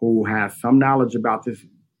who has some knowledge about this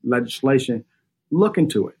legislation, look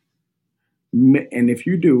into it. And if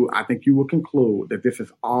you do, I think you will conclude that this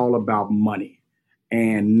is all about money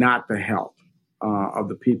and not the health of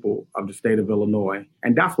the people of the state of Illinois.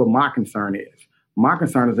 And that's what my concern is. My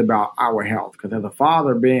concern is about our health, because as a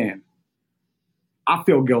father, Ben, I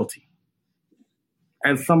feel guilty.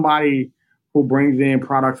 As somebody who brings in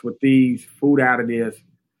products with these food additives,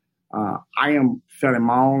 I am setting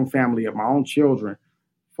my own family up, my own children,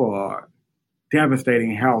 for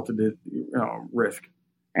devastating health risk.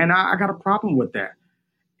 And I got a problem with that.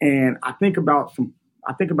 And I think about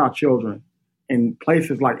children in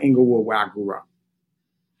places like Inglewood, where I grew up,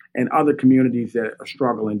 and other communities that are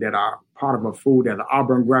struggling, that are part of a food as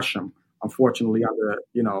Auburn Gresham, unfortunately, under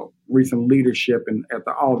recent leadership and at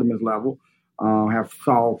the alderman's level, have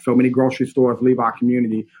saw so many grocery stores leave our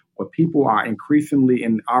community, where people are increasingly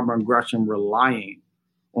in Auburn Gresham relying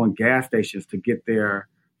on gas stations to get their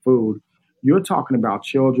food. You're talking about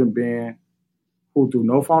children, Ben, who through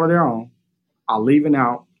no fault of their own are leaving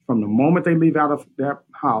out from the moment they leave out of their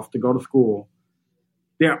house to go to school.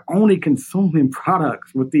 They're only consuming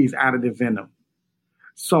products with these additives in them.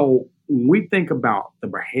 So when we think about the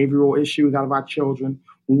behavioral issues out of our children,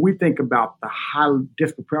 when we think about the high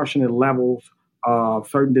disproportionate levels of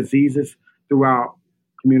certain diseases throughout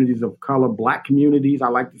communities of color, Black communities, I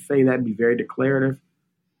like to say that, be very declarative,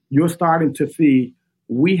 you're starting to see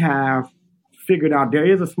we have figured out there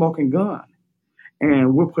is a smoking gun,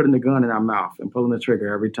 and we're putting the gun in our mouth and pulling the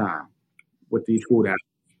trigger every time with these food additives.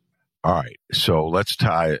 All right, so let's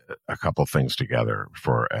tie a couple things together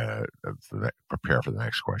for prepare for the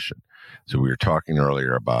next question. So we were talking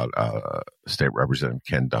earlier about State Representative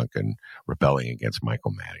Ken Duncan rebelling against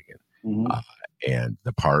Michael Madigan. Mm-hmm. And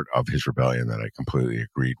the part of his rebellion that I completely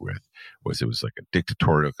agreed with was it was like a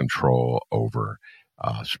dictatorial control over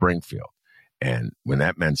Springfield. And when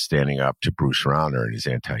that meant standing up to Bruce Rauner and his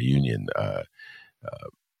anti-union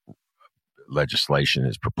legislation,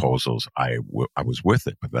 his proposals, I was with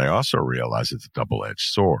it. But I also realized it's a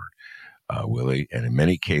double-edged sword, Willie. And in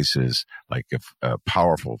many cases, like if a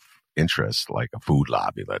powerful interest, like a food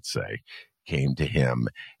lobby, let's say, came to him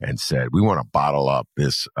and said, we want to bottle up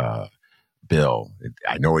this bill.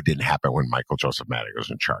 I know it didn't happen when Michael Joseph Madigan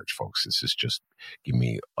was in charge, folks. This is just give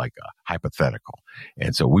me like a hypothetical.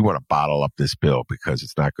 And so we want to bottle up this bill because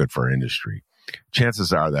it's not good for our industry.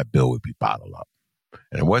 Chances are that bill would be bottled up.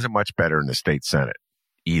 And it wasn't much better in the state Senate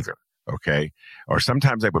either. Okay. Or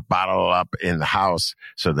sometimes they would bottle it up in the House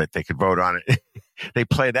so that they could vote on it. They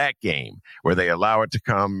play that game where they allow it to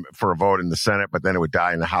come for a vote in the Senate, but then it would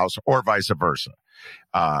die in the House, or vice versa.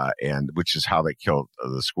 And which is how they killed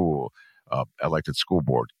the elected school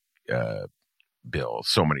board bill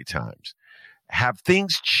so many times. Have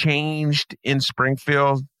things changed in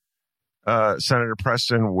Springfield, Senator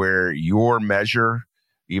Preston, where your measure,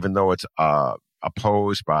 even though it's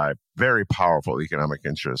opposed by very powerful economic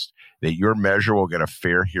interests, that your measure will get a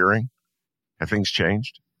fair hearing? Have things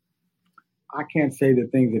changed? I can't say that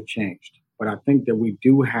things have changed, but I think that we've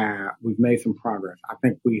made some progress. I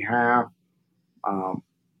think we have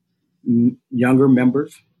younger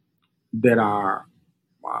members that are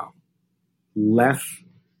less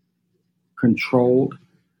controlled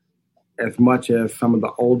as much as some of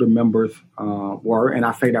the older members were. And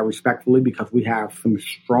I say that respectfully because we have some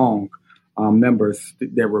strong members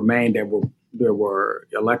that remain that were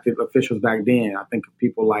elected officials back then. I think of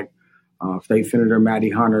people like State Senator Maddie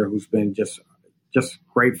Hunter, who's been just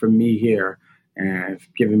great for me here and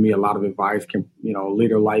giving me a lot of advice,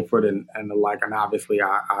 Leader Lightfoot and the like, and obviously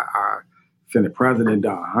our Senate President,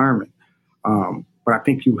 Don Herman. But I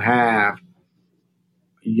think you have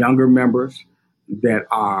younger members that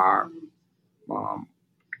are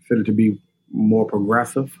considered to be more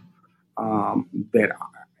progressive, that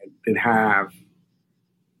have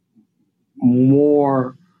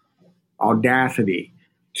more audacity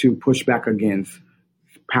to push back against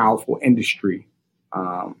powerful industry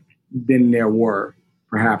than there were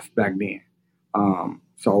perhaps back then.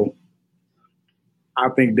 So I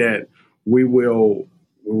think that we will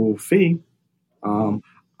see.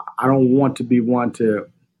 I don't want to be one to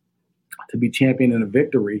be championing a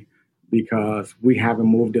victory because we haven't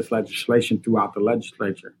moved this legislation throughout the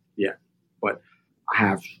legislature yet. But I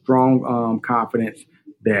have strong confidence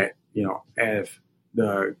that, as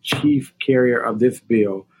the chief carrier of this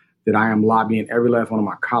bill, that I am lobbying every last one of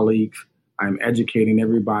my colleagues. I'm educating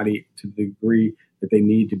everybody to the degree that they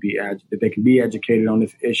need to be, that they can be educated on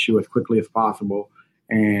this issue as quickly as possible.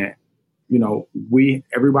 And,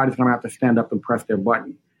 everybody's going to have to stand up and press their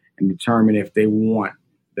button and determine if they want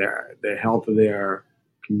the health of their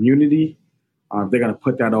community, if they're going to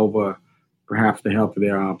put that over perhaps the health of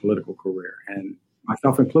their political career. And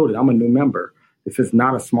myself included, I'm a new member. This is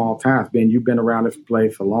not a small task. Ben, you've been around this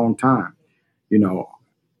place a long time.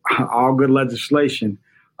 All good legislation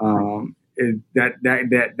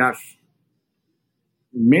that's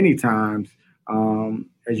many times,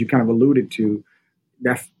 as you kind of alluded to,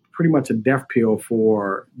 that's pretty much a death pill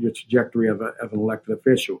for your trajectory as an elected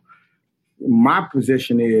official. My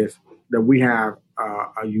position is that we have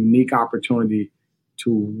a unique opportunity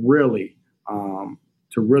to really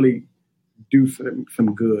do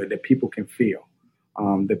some good that people can feel,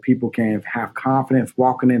 that people can have confidence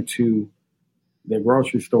walking into their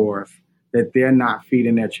grocery stores that they're not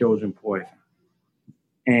feeding their children poison.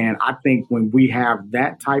 And I think when we have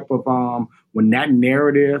that type of, when that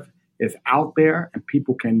narrative is out there and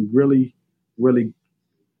people can really, really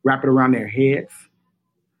wrap it around their heads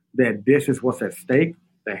that this is what's at stake,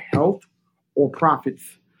 the health or profits,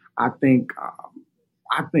 I think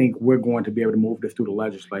we're going to be able to move this through the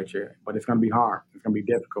legislature, but it's going to be hard. It's going to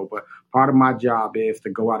be difficult. But part of my job is to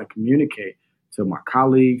go out and communicate to my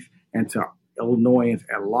colleagues and to Illinoisans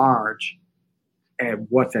at large at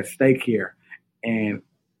what's at stake here and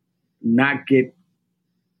not get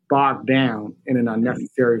bogged down in an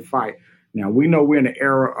unnecessary fight. Now, we know we're in an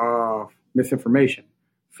era of misinformation.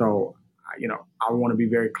 So, I want to be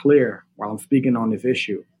very clear while I'm speaking on this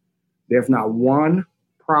issue. There's not one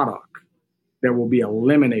product that will be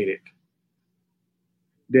eliminated.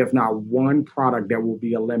 There's not one product that will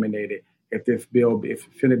be eliminated if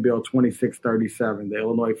Senate Bill 2637, the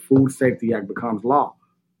Illinois Food Safety Act, becomes law.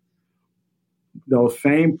 Those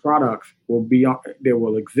same products they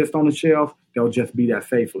will exist on the shelf. They'll just be there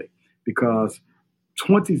safely because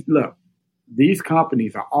these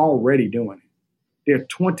companies are already doing it. There are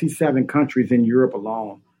 27 countries in Europe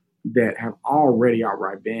alone that have already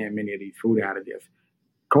outright banned many of these food additives.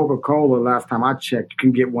 Coca-Cola, last time I checked, you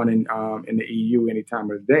can get one in the EU any time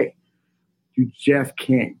of the day. You just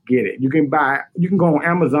can't get it. You can go on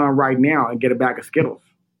Amazon right now and get a bag of Skittles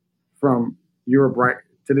from Europe right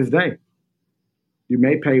to this day. You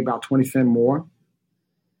may pay about 20 cents more,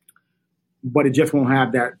 but it just won't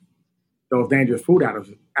have those dangerous food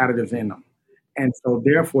additives in them. And so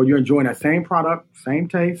therefore you're enjoying that same product, same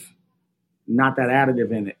taste, not that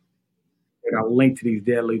additive in it. That are linked to these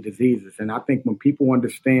deadly diseases. And I think when people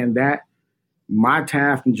understand that, my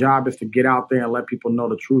task and job is to get out there and let people know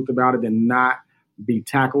the truth about it and not be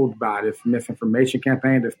tackled by this misinformation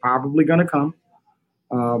campaign that's probably going to come,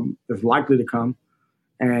 that's likely to come.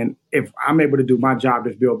 And if I'm able to do my job,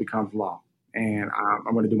 this bill becomes law. And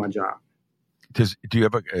I'm going to do my job. Is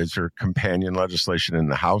there companion legislation in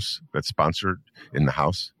the House that's sponsored in the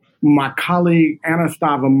House? My colleague,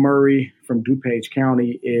 Anastasia Murray from DuPage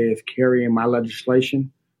County, is carrying my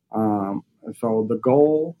legislation. So the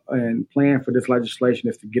goal and plan for this legislation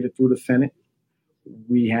is to get it through the Senate.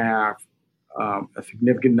 We have a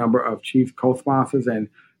significant number of chief co-sponsors and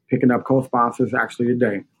picking up co-sponsors actually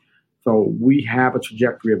today. So we have a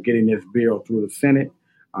trajectory of getting this bill through the Senate.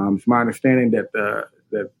 It's my understanding that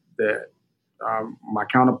my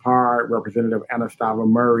counterpart, Representative Anastasia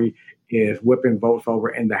Murray, is whipping votes over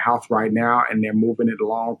in the House right now, and they're moving it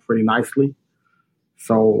along pretty nicely.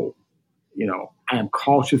 So, I am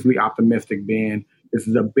cautiously optimistic, Ben. This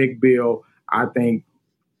is a big bill. I think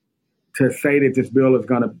to say that this bill is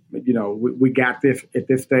going to, we got this at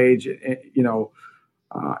this stage,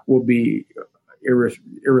 will be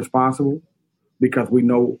irresponsible because we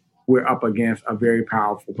know we're up against a very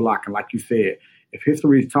powerful bloc. And like you said, if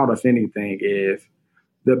history's taught us anything is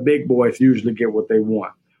the big boys usually get what they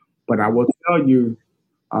want. But I will tell you,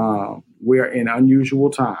 we're in unusual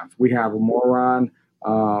times. We have a moron,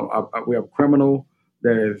 we have a criminal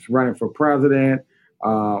that is running for president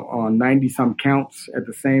on 90-some counts at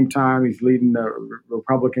the same time. He's leading the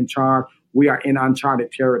Republican charge. We are in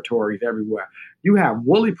uncharted territories everywhere. You have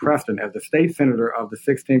Willie Preston as the state senator of the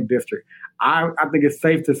 16th district. I think it's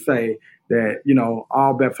safe to say that,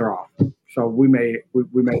 all bets are off. So we may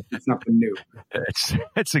see something new.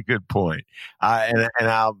 That's a good point. And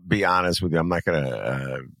I'll be honest with you. I'm not going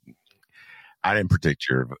to. I didn't predict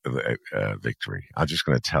your victory. I'm just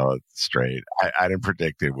going to tell it straight. I didn't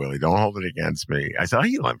predict it, Willie. Don't hold it against me. I said, oh,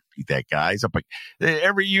 you let me beat that guy. He's up like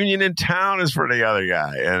every union in town is for the other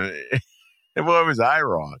guy. And boy, was I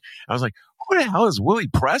wrong. I was like, who the hell is Willie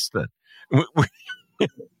Preston?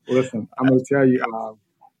 Listen, I'm going to tell you.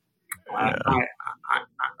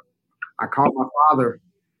 I called my father.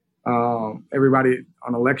 Everybody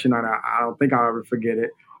on election night, I don't think I'll ever forget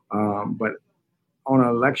it. But on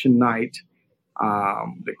election night,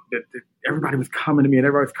 everybody was coming to me and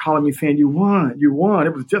everybody was calling me saying, you won.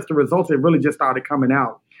 It was just the results that really just started coming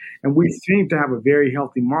out. And we seemed to have a very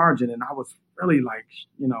healthy margin. And I was really like,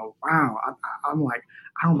 wow. I'm like,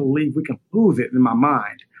 I don't believe we can lose it in my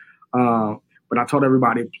mind. But I told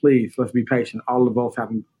everybody, please, let's be patient. All the votes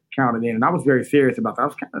haven't counted in. And I was very serious about that. I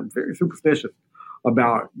was kind of very superstitious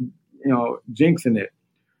about, jinxing it.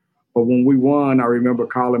 But when we won, I remember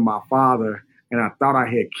calling my father, and I thought I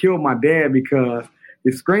had killed my dad because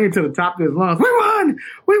he screamed to the top of his lungs, "We won!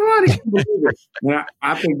 We won!" He couldn't believe it. And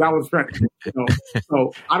I think that was funny.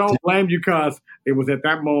 So I don't blame you, because it was at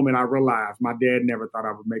that moment I realized my dad never thought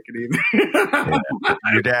I would make it either. Yeah.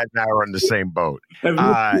 Your dad and I are in the same boat. That's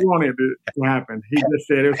what he wanted to happen. He just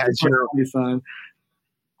said, "It was your son."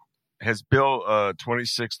 Has Bill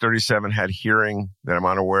 2637 had hearing that I'm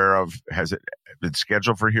unaware of? Has it been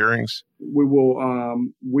scheduled for hearings? We will.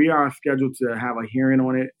 We are scheduled to have a hearing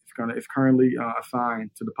on it. It's currently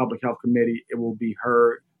assigned to the Public Health Committee. It will be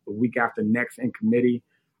heard the week after next in committee.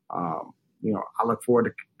 I look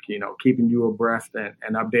forward to keeping you abreast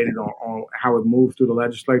and updated on how it moves through the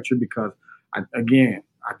legislature, because I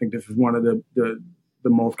think this is one of the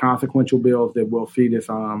most consequential bills that we'll see this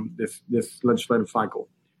legislative cycle.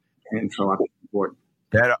 And so I think it's important.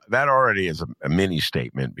 That already is a mini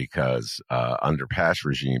statement, because under past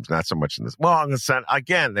regimes, not so much in this. Well, in the Senate,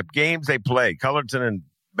 again, the games they play, Cullerton and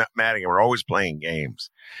Madigan were always playing games.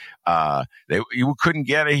 You couldn't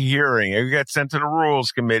get a hearing. You got sent to the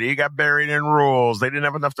Rules Committee. You got buried in rules. They didn't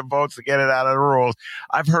have enough votes to get it out of the rules.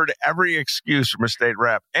 I've heard every excuse from a state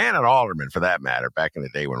rep and an alderman, for that matter, back in the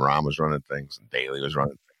day when Rahm was running things and Daley was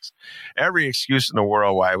running things. Every excuse in the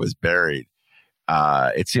world why it was buried.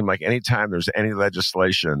 It seemed like anytime there's any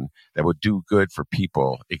legislation that would do good for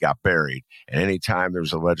people, it got buried. And anytime there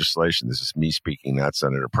was a legislation, this is me speaking, not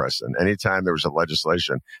Senator Preston, anytime there was a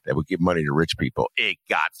legislation that would give money to rich people, it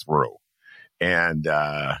got through. And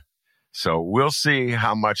so we'll see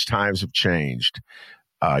how much times have changed.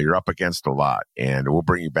 You're up against a lot. And we'll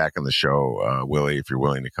bring you back on the show, Willie, if you're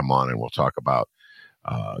willing to come on, and we'll talk about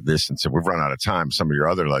this. And so we've run out of time. Some of your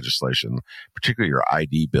other legislation, particularly your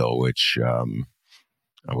ID bill, which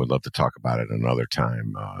I would love to talk about it another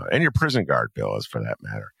time, and your prison guard bill, as for that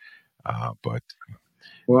matter.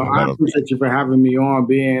 Well, I appreciate you for having me on,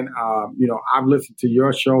 Ben. I've listened to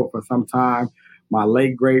your show for some time. My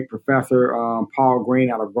late great professor, Paul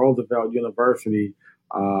Green, out of Roosevelt University,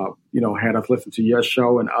 had us listen to your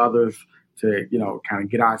show and others to, kind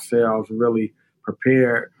of get ourselves really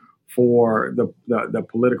prepared for the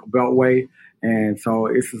political beltway. And so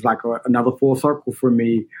this is like another full circle for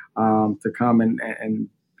me to come and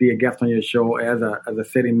be a guest on your show as a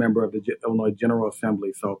sitting member of the Illinois General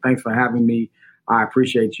Assembly. So thanks for having me. I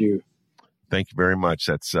appreciate you. Thank you very much.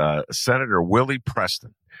 That's Senator Willie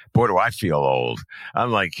Preston. Boy, do I feel old.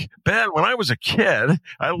 I'm like, Ben, when I was a kid,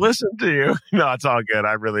 I listened to you. No, it's all good.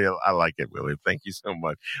 I like it, Willie. Thank you so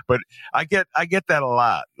much. But I get that a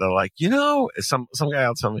lot. They're like, some guy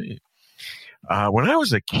will tell me, when I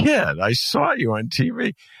was a kid, I saw you on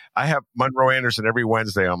TV. I have Monroe Anderson every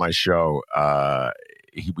Wednesday on my show.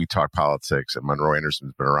 We talk politics, and Monroe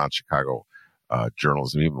Anderson's been around Chicago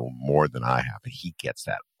journalism even more than I have. And he gets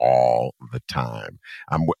that all the time.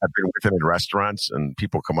 I've been with him in restaurants, and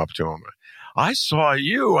people come up to him. I saw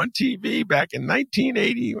you on TV back in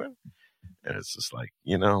 1980. And it's just like,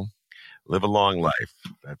 live a long life.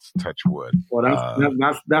 That's touch wood. Well,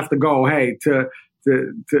 that's the goal. Hey, to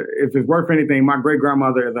if it's worth anything, my great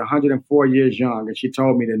grandmother is 104 years young, and she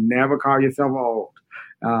told me to never call yourself old.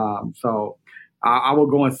 So I will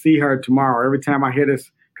go and see her tomorrow. Every time I hear this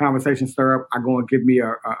conversation stir up, I go and give me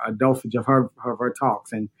a dosage of her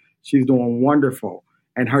talks, and she's doing wonderful.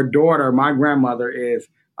 And her daughter, my grandmother, is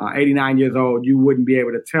 89 years old. You wouldn't be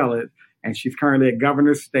able to tell it, and she's currently at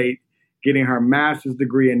Governor's State, getting her master's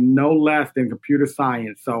degree in no less than computer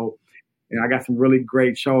science. So. I got some really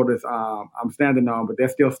great shoulders I'm standing on, but they're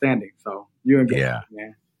still standing. So you're in good shape,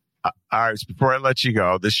 man. All right. So before I let you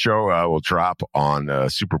go, this show will drop on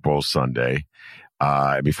Super Bowl Sunday.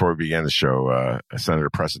 Before we began the show, Senator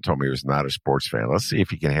Preston told me he was not a sports fan. Let's see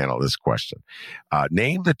if he can handle this question.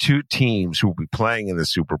 Name the two teams who will be playing in the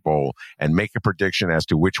Super Bowl and make a prediction as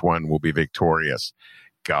to which one will be victorious.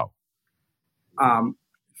 Go. San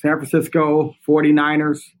Francisco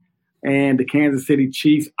 49ers. And the Kansas City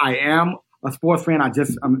Chiefs. I am a sports fan.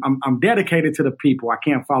 I'm dedicated to the people. I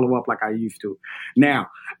can't follow up like I used to. Now,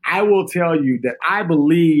 I will tell you that I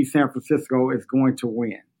believe San Francisco is going to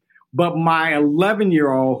win. But my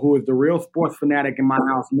 11-year-old, who is the real sports fanatic in my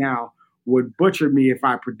house now, would butcher me if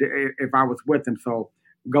I was with him. So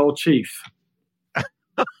go Chiefs.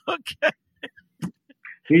 Okay.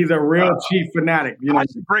 He's a real Chief fanatic. I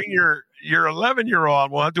should bring your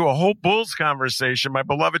 11-year-old. We'll do a whole Bulls conversation. My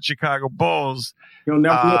beloved Chicago Bulls. He'll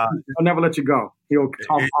never let you go. He'll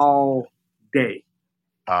talk all day.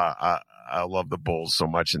 I love the Bulls so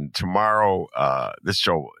much. And tomorrow, this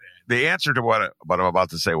show, the answer to what I'm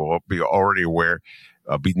about to say will be already aware.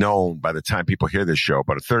 be known by the time people hear this show.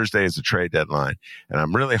 But Thursday is the trade deadline. And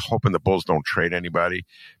I'm really hoping the Bulls don't trade anybody,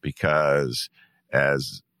 because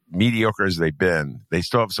as mediocre as they've been, they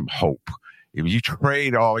still have some hope. If you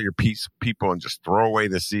trade all your people and just throw away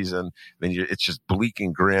the season, then it's just bleak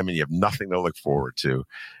and grim, and you have nothing to look forward to.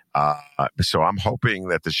 So I'm hoping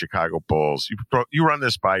that the Chicago Bulls, you run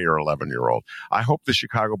this by your 11-year-old. I hope the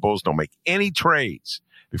Chicago Bulls don't make any trades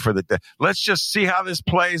before let's just see how this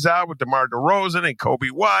plays out with DeMar DeRozan and Kobe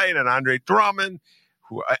White and Andre Drummond,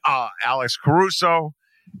 Alex Caruso.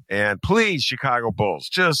 And please, Chicago Bulls,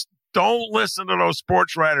 just don't listen to those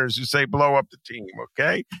sports writers who say blow up the team,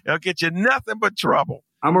 okay? They'll get you nothing but trouble.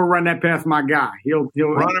 I'm going to run that past my guy. He'll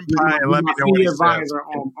run him by and let me know what he says.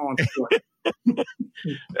 On sports.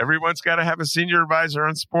 Everyone's got to have a senior advisor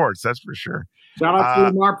on sports, that's for sure. Shout out to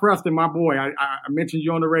Lamar Preston, my boy. I mentioned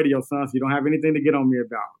you on the radio, son, so you don't have anything to get on me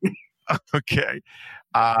about. Okay.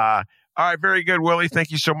 All right, very good, Willie. Thank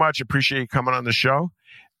you so much. Appreciate you coming on the show.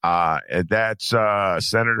 That's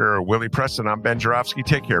Senator Willie Preston. I'm Ben Jarofsky.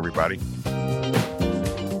 Take care, everybody.